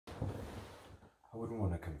wouldn't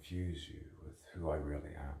want to confuse you with who I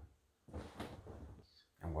really am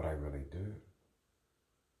and what I really do.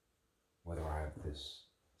 Whether I have this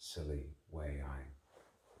silly way I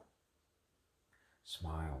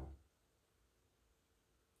smile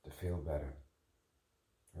to feel better,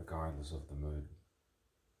 regardless of the mood.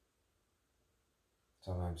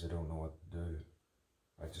 Sometimes I don't know what to do.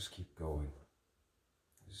 I just keep going.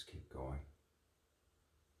 I just keep going.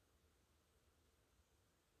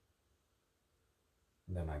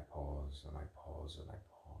 And then I pause and I pause and I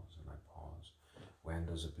pause and I pause. When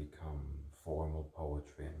does it become formal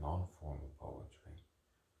poetry and non-formal poetry?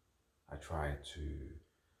 I try to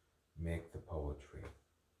make the poetry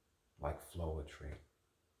like flowetry,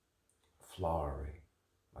 flowery,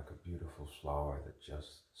 like a beautiful flower that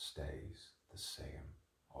just stays the same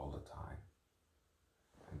all the time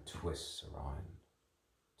and twists around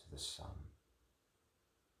to the sun.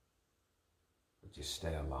 But you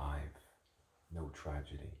stay alive, no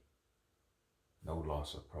tragedy, no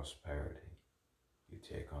loss of prosperity. You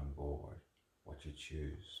take on board what you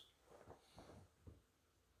choose.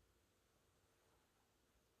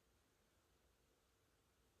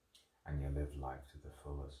 And you live life to the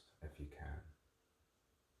fullest if you can.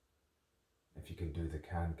 If you can do the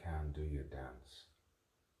can, do your dance.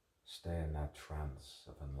 Stay in that trance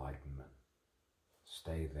of enlightenment.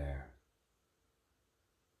 Stay there.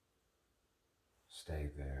 Stay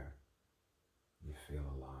there. You feel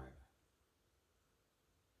alive.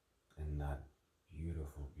 In that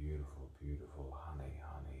beautiful, beautiful, beautiful honey,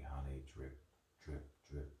 honey, honey, drip, drip,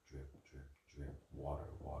 drip, drip, drip, drip, water,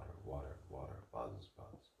 water, water, water, buzz,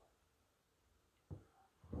 buzz.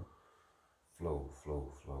 Flow,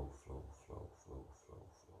 flow, flow, flow, flow, flow, flow, flow,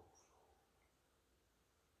 flow.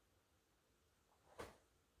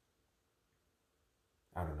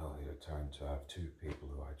 I don't know who to turn to. I have two people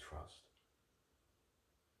who I trust.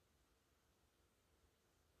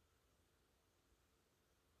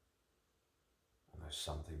 And there's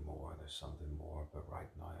something more, but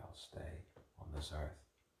right now I'll stay on this earth.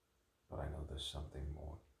 But I know there's something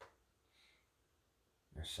more.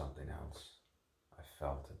 There's something else. I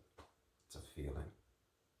felt it. It's a feeling.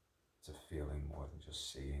 It's a feeling more than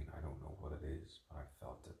just seeing. I don't know what it is, but I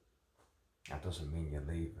felt it. That doesn't mean you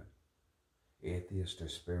leave it. Atheist or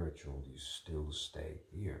spiritual, you still stay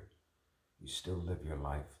here. You still live your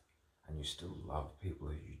life, and you still love people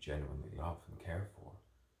who you genuinely love and care for.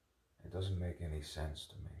 It doesn't make any sense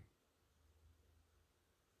to me.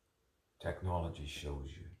 Technology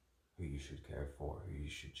shows you who you should care for, who you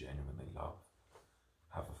should genuinely love,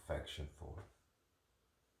 have affection for.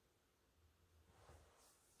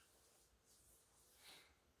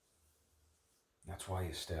 That's why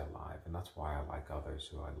you stay alive, and that's why I like others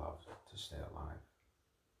who I love to stay alive.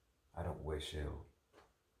 I don't wish ill.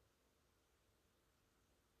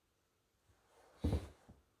 It's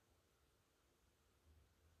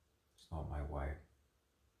not my way.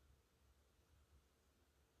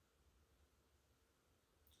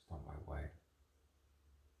 It's not my way.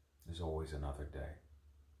 There's always another day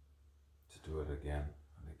to do it again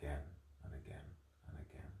and again and again and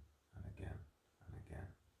again and again and again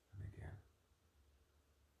and again.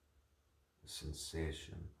 The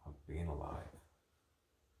sensation of being alive.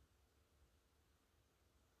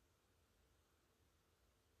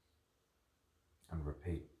 And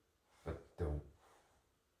repeat, but don't.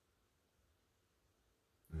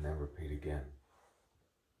 And then repeat again.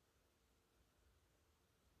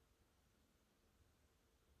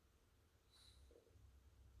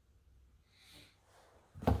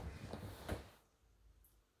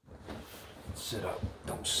 Sit up,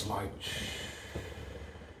 don't slouch.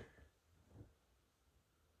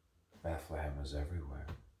 Bethlehem is everywhere.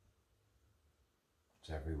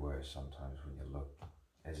 It's everywhere sometimes when you look.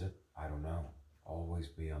 Is it? I don't know. Always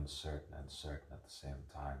be uncertain and certain at the same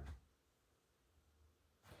time.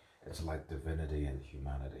 It's like divinity and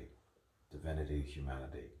humanity. Divinity,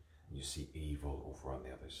 humanity. And you see evil over on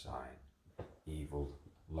the other side. Evil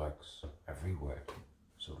lurks everywhere.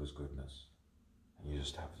 So does goodness. And you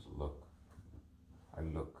just have to look. I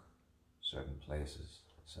look certain places,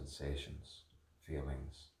 sensations,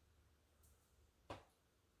 feelings,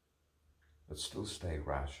 but still stay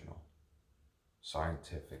rational,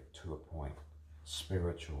 scientific to a point,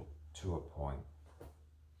 spiritual to a point.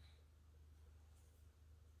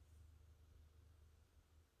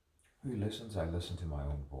 Who listens? I listen to my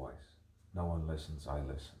own voice. No one listens, I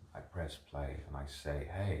listen. I press play and I say,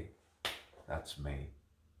 hey, that's me.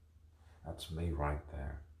 That's me right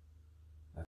there.